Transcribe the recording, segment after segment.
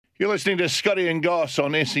You're listening to Scotty and Goss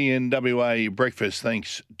on SENWA Breakfast,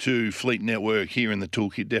 thanks to Fleet Network here in the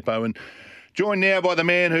Toolkit Depot. And joined now by the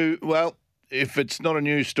man who, well, if it's not a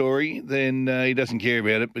news story, then he doesn't care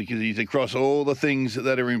about it because he's across all the things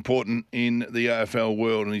that are important in the AFL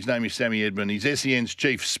world. And his name is Sammy Edmund. He's SEN's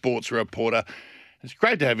chief sports reporter. It's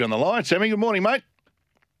great to have you on the line, Sammy. Good morning, mate.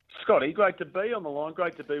 Scotty, great to be on the line.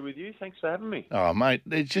 Great to be with you. Thanks for having me. Oh, mate,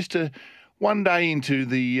 it's just one day into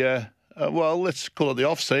the... let's call it the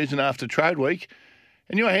off-season after trade week,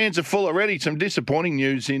 and your hands are full already. Some disappointing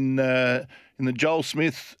news in the Joel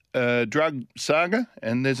Smith drug saga,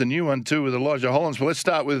 and there's a new one too with Elijah Hollands. But let's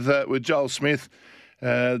start with Joel Smith.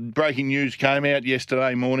 Breaking news came out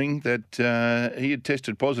yesterday morning that he had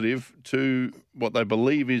tested positive to what they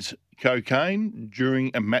believe is cocaine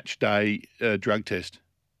during a match day drug test.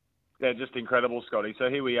 Yeah, just incredible, Scotty. So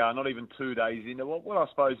here we are, not even 2 days into what I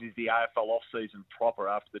suppose is the AFL off-season proper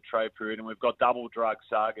after the trade period, and we've got double drug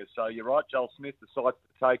sagas. So you're right, Joel Smith decides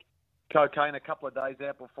to take cocaine a couple of days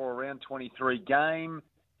out before a round 23 game.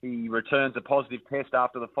 He returns a positive test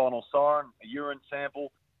after the final siren, a urine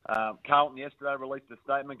sample. Carlton yesterday released a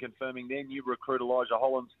statement confirming their new recruit Elijah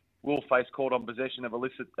Hollands will face court on possession of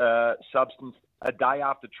illicit substance a day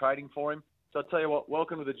after trading for him. So I'll tell you what,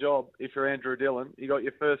 welcome to the job if you're Andrew Dillon. You got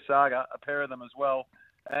your first saga, a pair of them as well.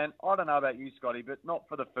 And I don't know about you, Scotty, but not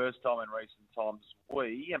for the first time in recent times,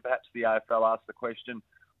 we, and perhaps the AFL, asked the question,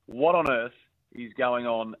 what on earth is going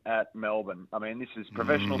on at Melbourne? I mean, this is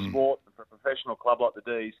professional sport for a professional club like the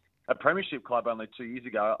D's, a premiership club only 2 years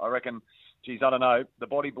ago. I reckon, geez, I don't know, the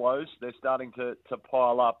body blows, they're starting to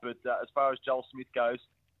pile up. But as far as Joel Smith goes,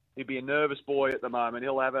 he'd be a nervous boy at the moment.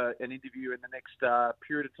 He'll have an interview in the next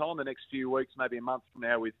period of time, the next few weeks, maybe a month from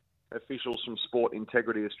now, with officials from Sport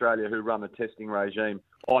Integrity Australia who run the testing regime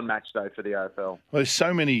on match day for the AFL. Well, there's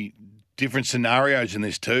so many different scenarios in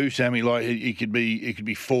this too, Sammy. Like it could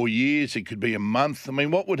be 4 years, it could be a month. I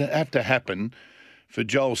mean, what would have to happen for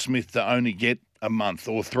Joel Smith to only get a month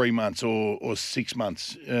or 3 months or 6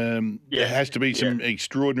 months? There has to be some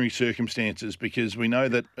extraordinary circumstances because we know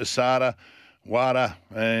that ASADA, WADA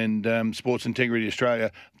and Sports Integrity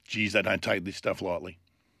Australia, geez, they don't take this stuff lightly.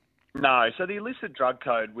 No, so the illicit drug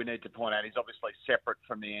code, we need to point out, is obviously separate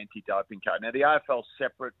from the anti-doping code. Now, the AFL's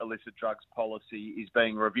separate illicit drugs policy is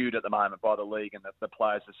being reviewed at the moment by the League and the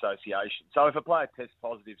Players Association. So if a player tests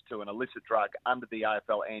positive to an illicit drug under the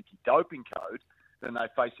AFL anti-doping code, then they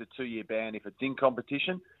face a 2-year ban if it's in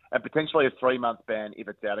competition and potentially a 3-month ban if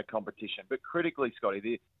it's out of competition. But critically,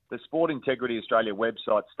 Scotty, the Sport Integrity Australia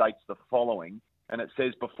website states the following, and it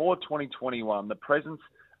says, before 2021, the presence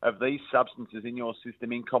of these substances in your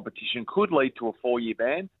system in competition could lead to a 4-year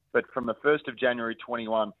ban, but from the 1st of January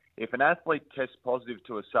 21, if an athlete tests positive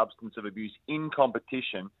to a substance of abuse in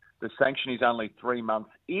competition, the sanction is only 3 months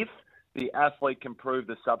if the athlete can prove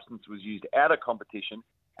the substance was used out of competition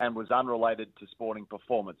and was unrelated to sporting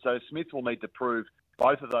performance. So Smith will need to prove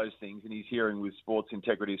both of those things in his hearing with Sports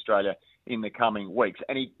Integrity Australia in the coming weeks.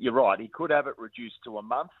 And you're right, he could have it reduced to a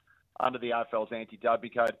month under the AFL's anti-doping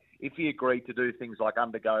code if he agreed to do things like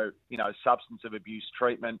undergo, substance of abuse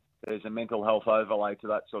treatment. There's a mental health overlay to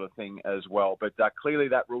that sort of thing as well. But clearly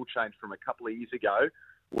that rule change from a couple of years ago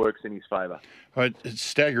works in his favour. It's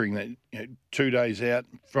staggering that 2 days out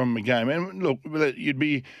from a game. And look, you'd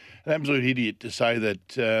be an absolute idiot to say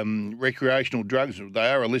that recreational drugs, they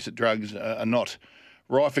are illicit drugs, are not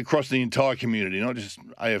rife across the entire community, not just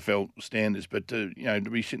AFL standards, but to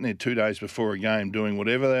be sitting there 2 days before a game doing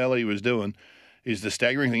whatever the hell he was doing is the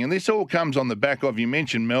staggering thing. And this all comes on the back of, you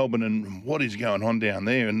mentioned Melbourne and what is going on down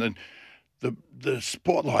there. And the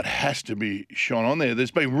spotlight has to be shone on there.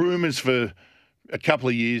 There's been rumours for a couple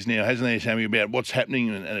of years now, hasn't there, Sammy, about what's happening,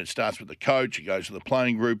 and it starts with the coach, it goes to the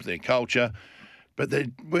playing group, their culture. But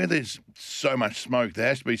where there's so much smoke, there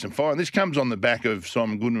has to be some fire. And this comes on the back of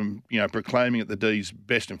Simon Goodman, proclaiming at the D's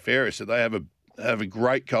best and fairest that they have a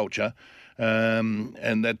great culture, and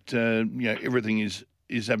that everything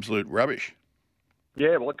is absolute rubbish.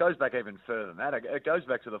 Yeah, well, it goes back even further than that. It goes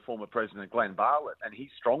back to the former president, Glenn Bartlett, and his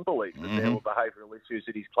strong belief that there were behavioural issues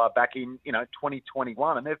at his club back in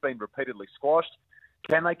 2021, and they've been repeatedly squashed.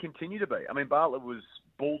 Can they continue to be? I mean, Bartlett was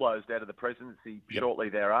bulldozed out of the presidency shortly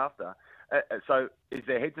thereafter. So is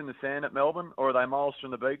their heads in the sand at Melbourne, or are they miles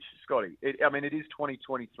from the beach, Scotty? It is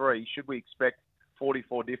 2023. Should we expect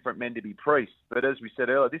 44 different men to be priests? But as we said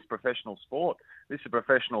earlier, this is professional sport. This is a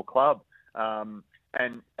professional club.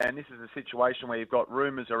 And this is a situation where you've got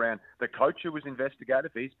rumours around the coach who was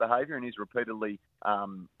investigated for his behaviour and he's repeatedly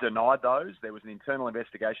denied those. There was an internal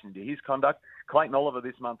investigation into his conduct. Clayton Oliver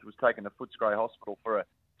this month was taken to Footscray Hospital for a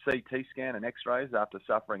CT scan and X-rays after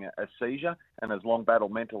suffering a seizure, and has long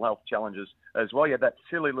battled mental health challenges as well. You had that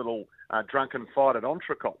silly little drunken fight at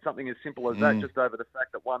Entrecôte, something as simple as that, just over the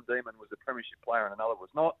fact that one demon was a premiership player and another was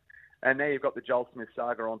not. And now you've got the Joel Smith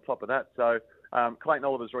saga on top of that. So Clayton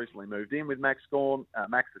Oliver's recently moved in with Max Gawn.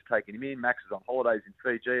 Max has taken him in. Max is on holidays in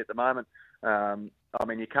Fiji at the moment. I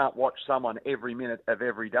mean, you can't watch someone every minute of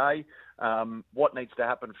every day. What needs to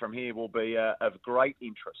happen from here will be of great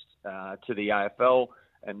interest to the AFL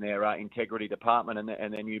and their integrity department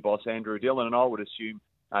and their new boss, Andrew Dillon. And I would assume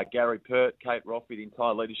Gary Pert, Kate Roffey, the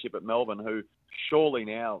entire leadership at Melbourne, who surely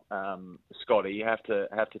now, Scotty, you have to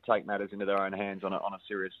take matters into their own hands on a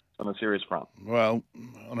serious front. Well,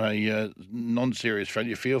 on a non-serious front,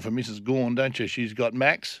 you feel for Mrs. Gawn, don't you? She's got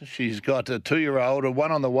Max, she's got a 2-year-old, a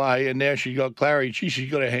one on the way, and now she's got Clary. She's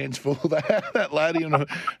got her hands full. That lady and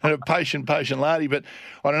a patient lady. But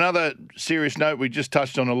on another serious note, we just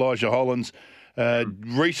touched on Elijah Hollands.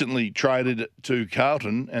 Recently traded to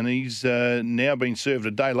Carlton, and he's now been served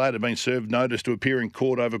a day later, notice to appear in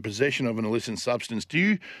court over possession of an illicit substance.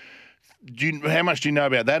 How much do you know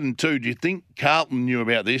about that? And two, do you think Carlton knew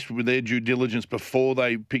about this with their due diligence before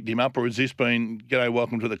they picked him up, or has this been, g'day,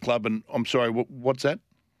 welcome to the club, and I'm sorry, what's that?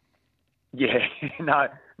 Yeah, no,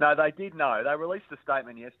 they did know. They released a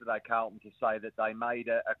statement yesterday, Carlton, to say that they made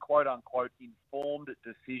a quote-unquote informed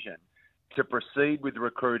decision to proceed with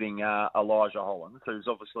recruiting Elijah Hollands, who's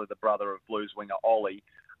obviously the brother of Blues winger Ollie,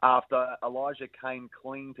 after Elijah came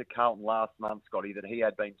clean to Carlton last month, Scotty, that he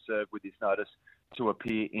had been served with this notice to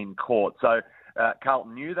appear in court. So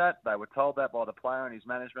Carlton knew that. They were told that by the player and his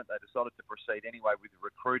management. They decided to proceed anyway with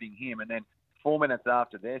recruiting him. And then 4 minutes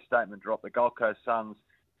after their statement dropped, the Gold Coast Suns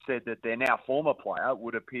said that their now former player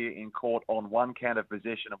would appear in court on one count of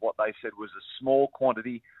possession of what they said was a small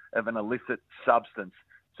quantity of an illicit substance.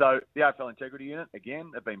 So the AFL Integrity Unit,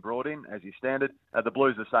 again, have been brought in as is standard. The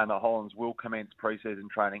Blues are saying that Hollands will commence pre-season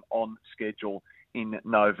training on schedule in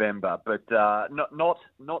November, but not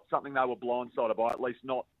something they were blindsided by, at least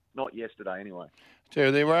not yesterday anyway. So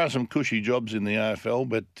there are some cushy jobs in the AFL,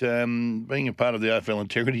 but being a part of the AFL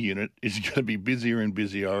Integrity Unit is going to be busier and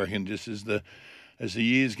busier, I reckon, just as the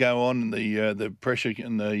years go on and the pressure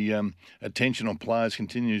and the attention on players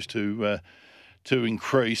continues to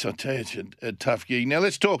increase. I tell you, it's a tough gig. Now,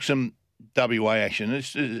 let's talk some WA action.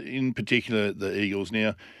 It's, in particular, the Eagles.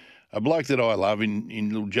 Now, a bloke that I love in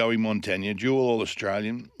little Joey Montagna, dual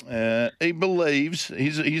All-Australian, he believes,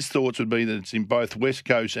 his thoughts would be that it's in both West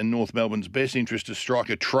Coast and North Melbourne's best interest to strike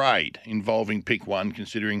a trade involving pick one,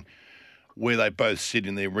 considering where they both sit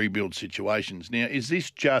in their rebuild situations. Now, is this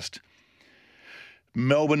just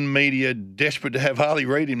Melbourne media desperate to have Harley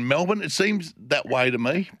Reid in Melbourne? It seems that way to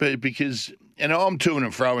me, but because... And I'm to-ing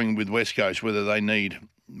and fro-ing with West Coast whether they need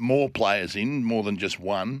more players in, more than just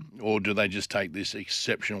one, or do they just take this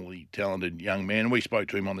exceptionally talented young man? We spoke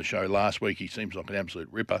to him on the show last week. He seems like an absolute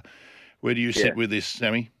ripper. Where do you sit with this,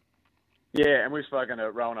 Sammy? Yeah, and we've spoken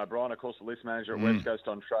to Rowan O'Brien, of course, the list manager at West Coast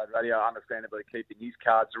on Trade Radio, understandably keeping his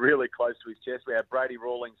cards really close to his chest. We had Brady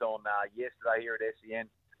Rawlings on yesterday here at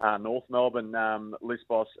SEN, North Melbourne list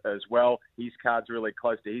boss as well. His cards really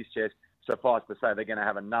close to his chest. Suffice to say, they're going to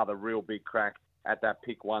have another real big crack at that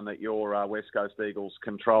pick one that your West Coast Eagles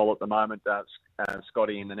control at the moment,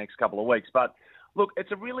 Scotty, in the next couple of weeks. But look,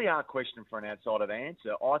 it's a really hard question for an outsider to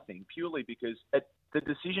answer, I think, purely because the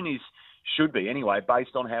decision should be, anyway,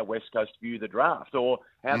 based on how West Coast view the draft or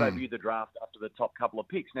how they view the draft after the top couple of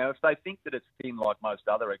picks. Now, if they think that it's thin like most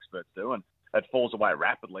other experts do and it falls away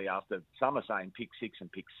rapidly after some are saying pick 6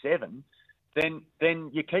 and pick 7, then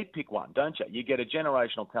you keep pick one, don't you? You get a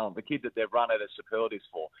generational talent, the kid that they've run out of superlatives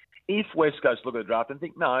for. If West Coast look at the draft and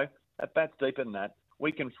think, no, that bat's deeper than that,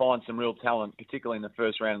 we can find some real talent, particularly in the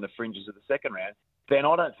first round and the fringes of the second round, then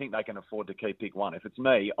I don't think they can afford to keep pick one. If it's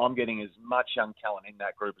me, I'm getting as much young talent in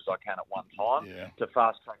that group as I can at one time to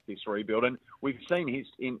fast track this rebuild. And we've seen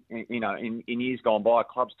in years gone by,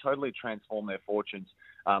 clubs totally transform their fortunes.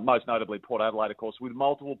 Most notably Port Adelaide, of course, with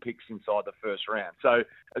multiple picks inside the first round. So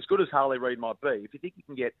as good as Harley Reid might be, if you think you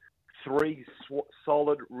can get three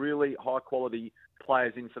solid, really high-quality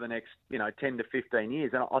players in for the next 10 to 15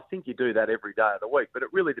 years, and I think you do that every day of the week, but it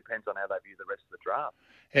really depends on how they view the rest of the draft.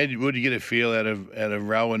 How would you get a feel out of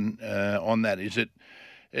Rowan on that? Is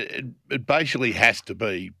it basically has to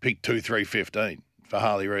be pick 2, 3, 15 for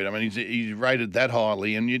Harley Reid? I mean, he's rated that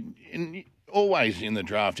highly, and always in the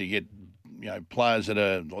draft you get players that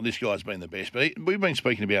are, well, this guy's been the best. But we've been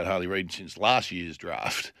speaking about Harley Reid since last year's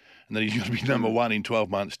draft, and that he's going to be number one in 12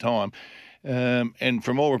 months' time. And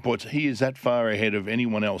from all reports, he is that far ahead of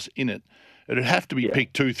anyone else in it. It'd have to be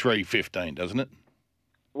pick 2, 3, 15, doesn't it?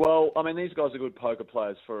 Well, I mean, these guys are good poker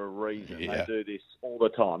players for a reason. Yeah. They do this all the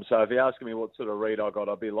time. So if you're asking me what sort of read I got,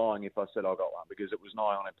 I'd be lying if I said I got one, because it was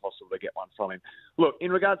nigh on impossible to get one from him. Look, in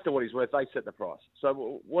regards to what he's worth, they set the price.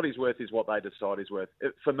 So what he's worth is what they decide he's worth.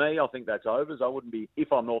 For me, I think that's overs. I wouldn't be,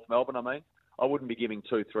 if I'm North Melbourne, I wouldn't be giving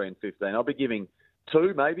 2, 3 and 15. I'll be giving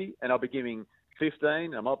 2 maybe, and I'll be giving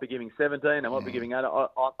 15. I might be giving 17. I might be giving 8.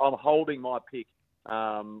 I'm holding my pick,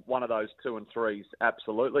 one of those 2 and 3s,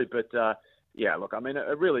 absolutely. But yeah, look, I mean,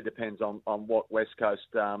 it really depends on what West Coast,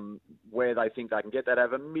 where they think they can get that. They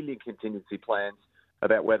have a million contingency plans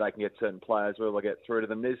about where they can get certain players, where they'll get through to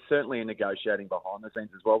them. There's certainly a negotiating behind the scenes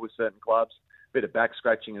as well with certain clubs, a bit of back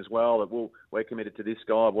scratching as well. That we're committed to this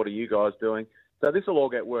guy. What are you guys doing? So this will all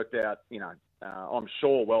get worked out, I'm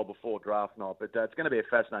sure well before draft night. But it's going to be a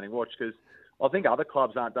fascinating watch, because I think other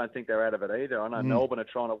clubs don't think they're out of it either. I know Melbourne are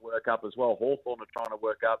trying to work up as well. Hawthorn are trying to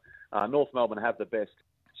work up. North Melbourne have the best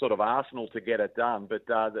sort of arsenal to get it done, but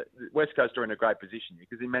the West Coast are in a great position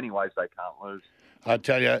because in many ways they can't lose. I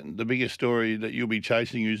tell you, the biggest story that you'll be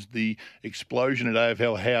chasing is the explosion at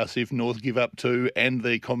AFL House if North give up 2 and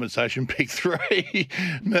the compensation pick 3.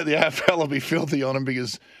 The AFL will be filthy on them,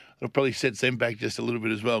 because it'll probably set them back just a little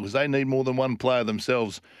bit as well, because they need more than one player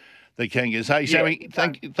themselves. They can get. Hey, Sammy,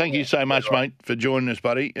 thank you so much, mate, for joining us,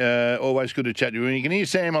 buddy. Always good to chat to you. And you can hear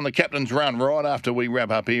Sam on the Captain's Run right after we wrap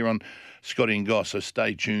up here on Scotty and Goss, so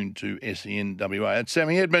stay tuned to SEN WA. That's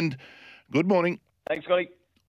Sammy Edmund. Good morning. Thanks, Scotty.